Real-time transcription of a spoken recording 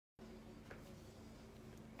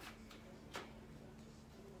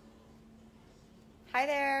Hi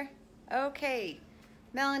there. Okay,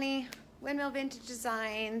 Melanie, Windmill Vintage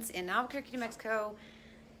Designs in Albuquerque, New Mexico.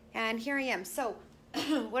 And here I am. So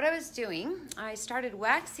what I was doing, I started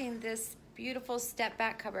waxing this beautiful step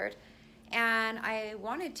back cupboard, and I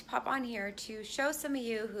wanted to pop on here to show some of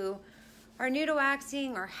you who are new to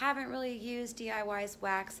waxing or haven't really used DIY's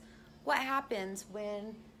wax, what happens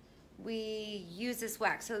when we use this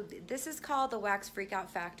wax. So this is called the wax freakout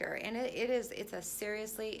factor, and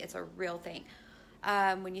it's a real thing.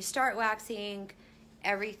 When you start waxing,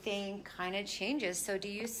 everything kind of changes. So do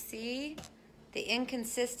you see the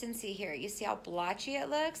inconsistency here? You see how blotchy it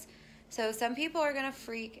looks? So some people are gonna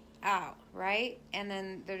freak out, right? And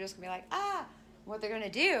then they're just gonna be like, ah. What they're gonna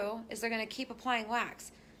do is they're gonna keep applying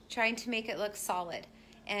wax, trying to make it look solid.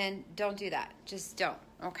 And don't do that, just don't,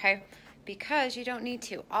 okay? Because you don't need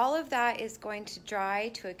to. All of that is going to dry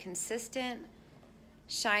to a consistent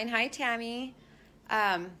shine high tammy,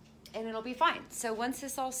 and it'll be fine. So once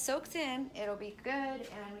this all soaks in, it'll be good,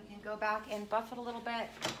 and we can go back and buff it a little bit,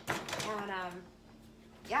 and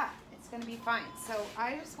yeah, it's gonna be fine. So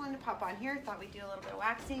I just wanted to pop on here, thought we'd do a little bit of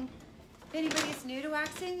waxing. If anybody's new to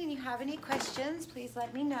waxing and you have any questions, please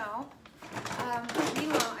let me know.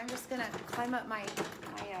 Meanwhile, I'm just gonna climb up my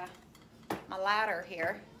ladder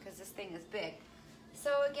here, because this thing is big.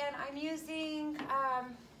 So again, I'm using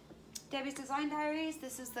Debbie's Design Diaries.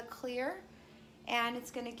 This is the clear, and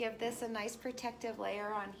it's going to give this a nice protective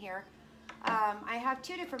layer on here. I have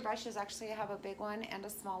two different brushes. Actually, I have a big one and a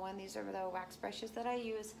small one. These are the wax brushes that I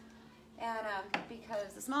use, and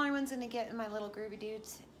because the smaller one's going to get in my little groovy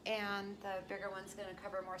dudes, and the bigger one's going to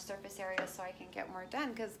cover more surface area so I can get more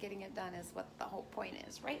done, because getting it done is what the whole point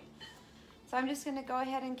is, right? So I'm just going to go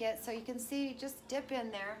ahead and so you can see, just dip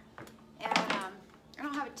in there, and I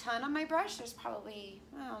don't have a ton on my brush. There's probably,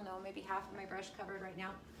 I don't know, maybe half of my brush covered right now.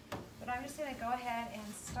 But I'm just gonna go ahead and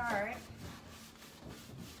start,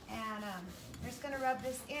 and I'm just gonna rub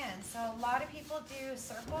this in. So a lot of people do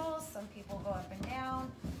circles, some people go up and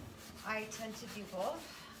down. I tend to do both.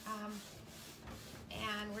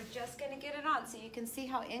 And we're just gonna get it on. So you can see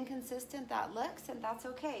how inconsistent that looks, and that's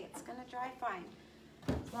okay. It's gonna dry fine.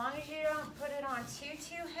 As long as you don't put it on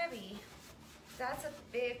too heavy. That's a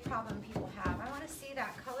big problem people have. I wanna see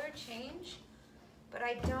that color change, but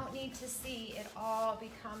I don't need to see it all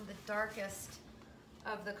become the darkest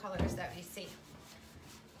of the colors that we see.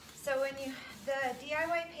 So when the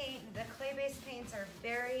DIY paint, the clay-based paints are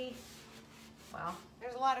very, well,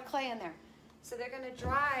 there's a lot of clay in there. So they're gonna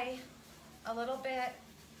dry a little bit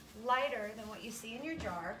lighter than what you see in your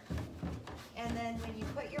jar. And then when you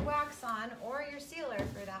put your wax on, or your sealer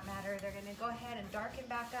for that matter, they're gonna go ahead and darken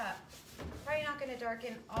back up. Probably not gonna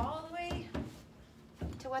darken all the way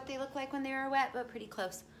to what they look like when they were wet, but pretty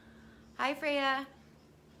close. Hi, Freya.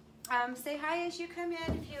 Say hi as you come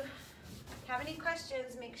in. If you have any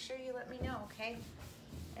questions, make sure you let me know, okay?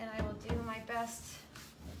 And I will do my best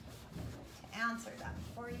to answer them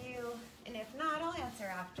for you. And if not, I'll answer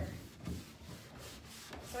after.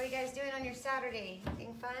 So what are you guys doing on your Saturday?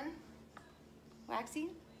 Anything fun? Waxing?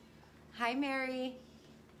 Hi, Mary.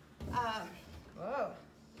 Whoa.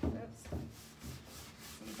 Oops.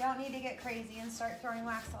 You don't need to get crazy and start throwing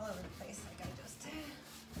wax all over the place like I just did.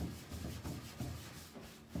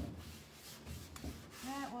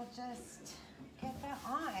 That will just get that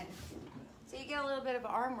on. So you get a little bit of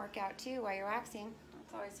arm workout too while you're waxing.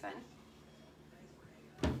 That's always fun.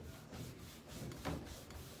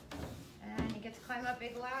 And you get to climb up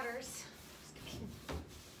big ladders.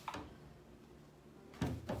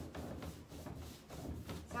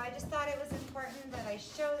 So I just thought it was important that I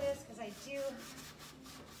show this, because I do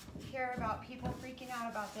hear about people freaking out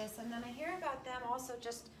about this, and then I hear about them also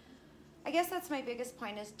just, I guess that's my biggest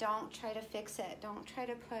point, is don't try to fix it. Don't try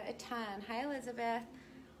to put a ton, hi Elizabeth,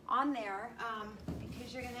 on there,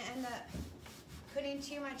 because you're gonna end up putting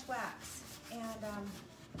too much wax, and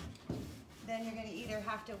then you're gonna either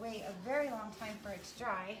have to wait a very long time for it to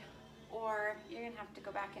dry, or you're gonna have to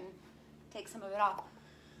go back and take some of it off.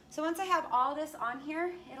 So once I have all this on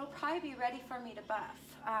here, it'll probably be ready for me to buff,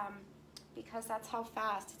 because that's how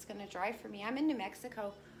fast it's gonna dry for me. I'm in New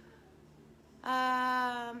Mexico.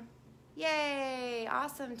 Yay,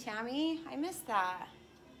 awesome, Tammy. I missed that.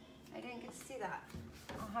 I didn't get to see that.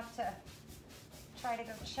 I'll have to try to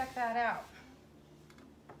go check that out.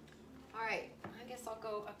 All right, I guess I'll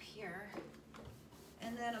go up here,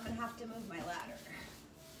 and then I'm gonna have to move my ladder.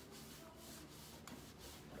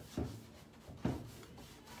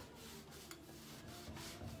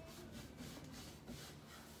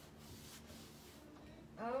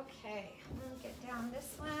 Okay, I'm gonna get down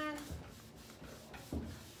this one.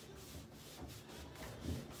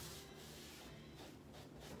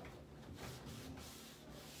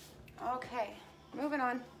 Okay, moving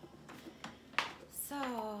on.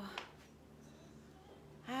 So,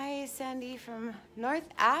 hi Sandy from North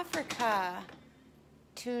Africa.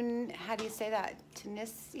 How do you say that?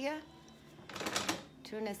 Tunisia?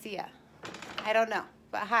 Tunisia. I don't know,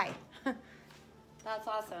 but hi. That's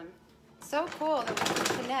awesome. So cool that we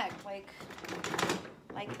can connect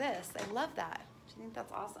like this. I love that. I think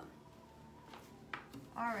that's awesome.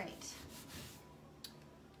 All right.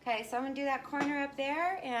 Okay, so I'm gonna do that corner up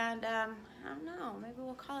there, and I don't know, maybe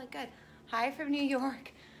we'll call it good. Hi from New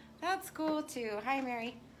York. That's cool too. Hi,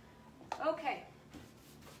 Mary. Okay,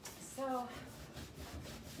 so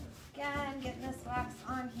again, getting this wax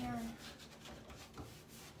on here.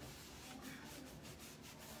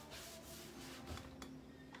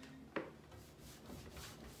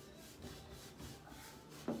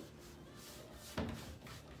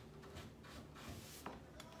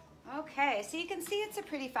 Okay, so you can see it's a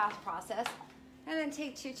pretty fast process. It doesn't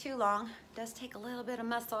take too long. It does take a little bit of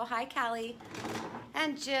muscle. Hi, Callie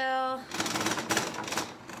and Jill.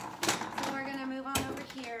 So we're gonna move on over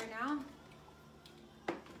here now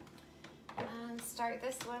and start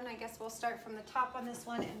this one. I guess we'll start from the top on this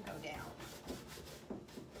one and go down.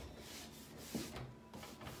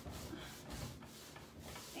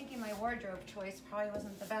 Thinking my wardrobe choice probably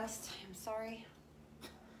wasn't the best. I'm sorry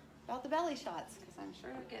about the belly shots, because I'm sure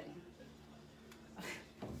you're getting.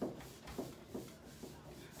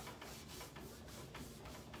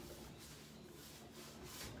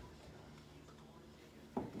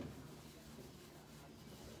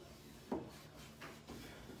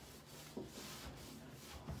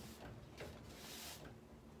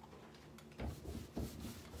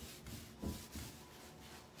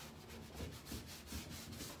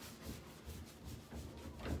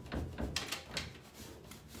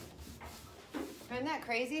 Isn't that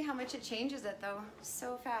crazy how much it changes it though?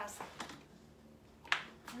 So fast.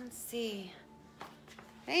 Let's see.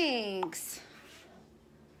 Thanks.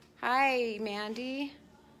 Hi, Mandy.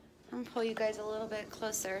 I'm gonna pull you guys a little bit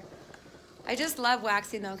closer. I just love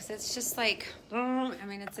waxing though, because it's just like, I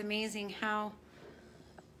mean, it's amazing how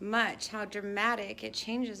dramatic it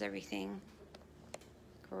changes everything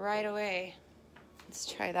right away. Let's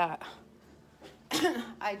try that.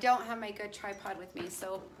 I don't have my good tripod with me,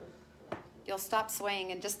 so you'll stop swaying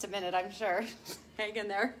in just a minute, I'm sure. Hang in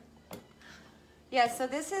there. Yeah, so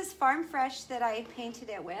this is Farm Fresh that I painted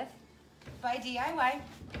it with by DIY.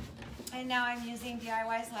 And now I'm using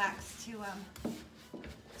DIY's wax to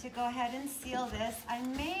go ahead and seal this. I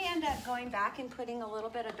may end up going back and putting a little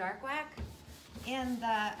bit of dark wax in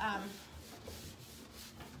the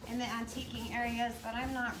antiquing areas, but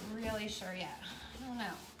I'm not really sure yet. I don't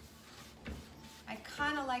know. I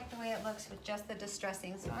kind of like the way it looks with just the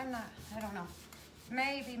distressing, so I don't know.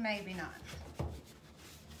 Maybe, maybe not.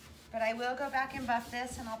 But I will go back and buff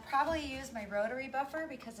this, and I'll probably use my rotary buffer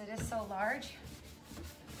because it is so large.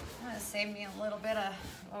 I'm gonna save me a little bit of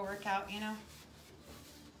a workout, you know.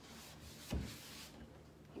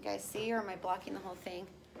 You guys see, or am I blocking the whole thing?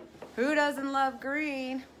 Who doesn't love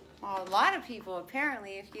green? Well, a lot of people,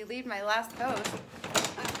 apparently. If you leave my last post,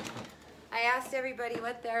 I asked everybody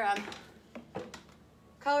what their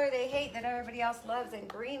color they hate that everybody else loves, and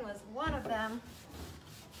green was one of them.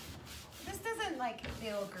 This doesn't like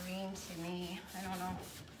feel green to me. I don't know.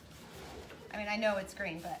 I mean, I know it's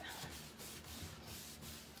green, but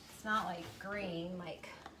it's not like green, like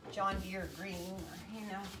John Deere green, or, you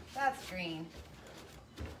know, that's green.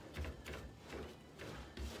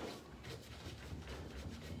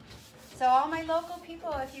 So all my local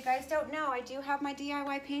people, if you guys don't know, I do have my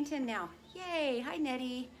DIY painting now. Yay, hi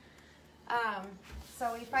Nettie.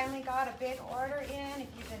 So we finally got a big order in. If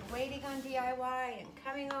you've been waiting on DIY and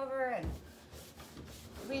coming over and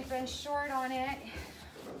we've been short on it,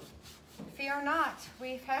 fear not,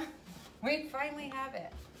 we finally have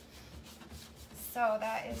it. So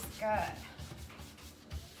that is good.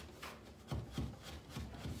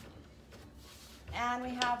 And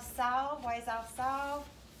we have salve, Wise Off salve.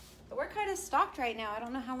 But we're kind of stocked right now. I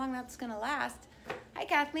don't know how long that's gonna last. Hi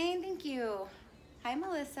Kathleen, thank you. Hi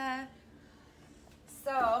Melissa.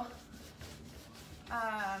 So,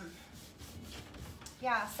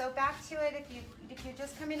 yeah, so back to it. If you're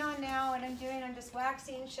just coming on now, what I'm doing, I'm just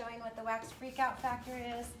waxing, showing what the wax Freakout Factor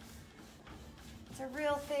is. It's a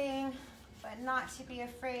real thing, but not to be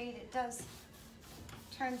afraid. It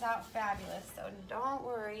turns out fabulous, so don't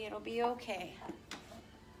worry, it'll be okay.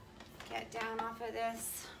 Get down off of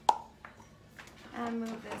this and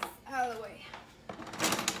move this out of the way.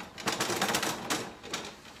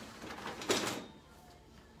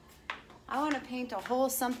 I want to paint a whole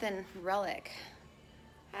something relic.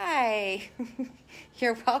 Hi.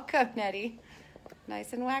 You're welcome, Nettie.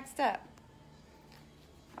 Nice and waxed up.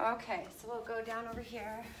 Okay, so we'll go down over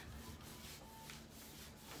here.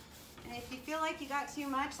 And if you feel like you got too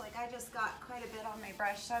much, like I just got quite a bit on my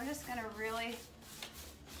brush, so I'm just gonna really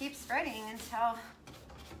keep spreading until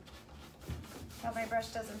my brush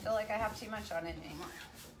doesn't feel like I have too much on it anymore,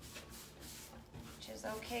 which is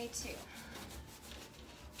okay too.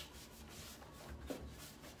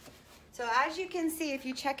 So as you can see, if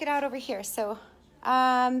you check it out over here, so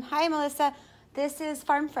hi Melissa, this is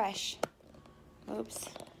Farm Fresh. Oops,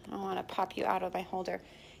 I don't want to pop you out of my holder.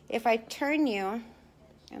 If I turn you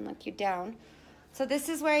and look you down, so this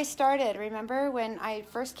is where I started. Remember when I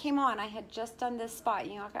first came on, I had just done this spot.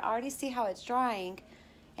 You know, I can already see how it's drying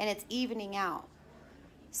and it's evening out.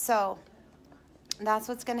 So that's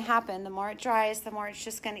what's going to happen. The more it dries, the more it's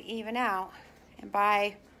just going to even out. And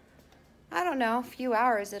by, I don't know, a few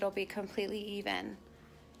hours, it'll be completely even.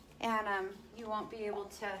 And you won't be able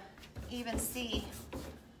to even see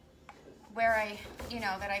where I, you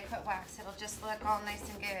know, that I put wax. It'll just look all nice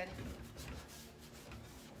and good.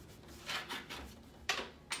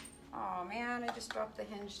 Oh man, I just dropped the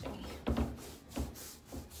hinge thingy.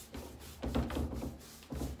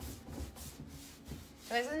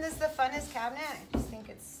 So isn't this the funnest cabinet? I just think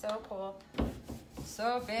it's so cool.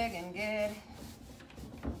 So big and good.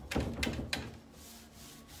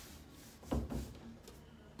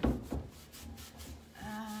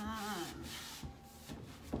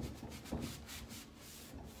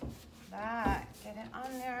 Get it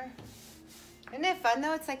on there. Isn't it fun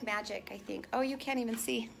though? It's like magic, I think. Oh, you can't even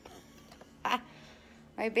see.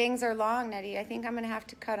 My bangs are long, Nettie. I think I'm gonna have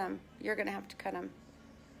to cut them. You're gonna have to cut them.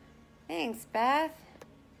 Thanks, Beth.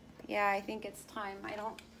 Yeah, I think it's time.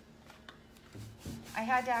 I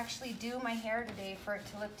had to actually do my hair today for it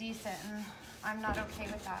to look decent, and I'm not okay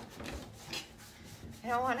with that. I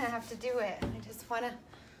don't want to have to do it. I just want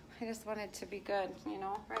it to be good, you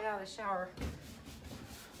know, right out of the shower.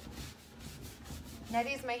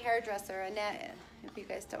 Nettie's my hairdresser, Annette, if you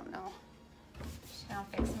guys don't know. She now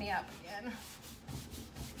fix me up again.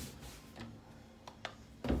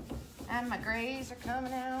 And my grays are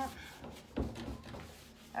coming out.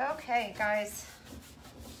 Okay, guys.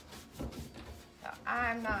 So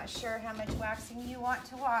I'm not sure how much waxing you want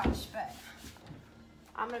to watch, but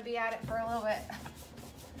I'm gonna be at it for a little bit.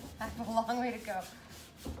 I have a long way to go.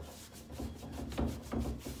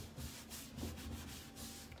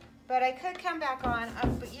 But I could come back on,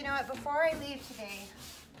 but you know what, before I leave today,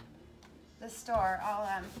 the store,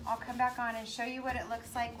 I'll come back on and show you what it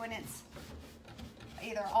looks like when it's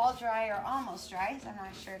either all dry or almost dry. So I'm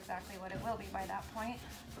not sure exactly what it will be by that point.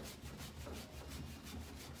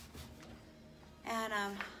 And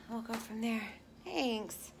we'll go from there.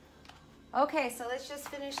 Thanks. Okay, so let's just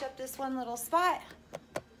finish up this one little spot.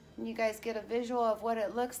 And you guys get a visual of what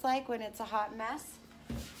it looks like when it's a hot mess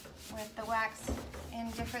with the wax in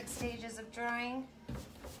different stages of drying.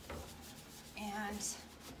 And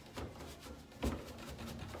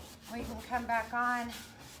we can come back on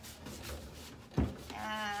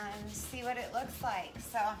and see what it looks like.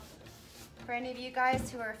 So for any of you guys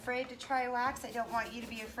who are afraid to try wax, I don't want you to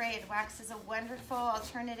be afraid. Wax is a wonderful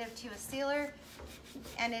alternative to a sealer,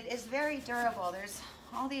 and it is very durable. There's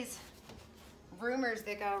all these rumors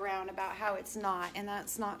that go around about how it's not, and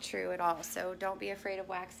that's not true at all. So don't be afraid of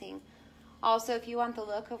waxing. Also, if you want the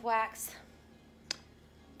look of wax,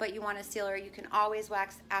 but you want a sealer, you can always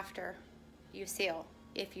wax after you seal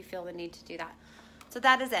if you feel the need to do that. So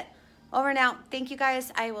that is it. Over and out. Thank you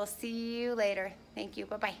guys. I will see you later. Thank you.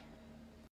 Bye-bye.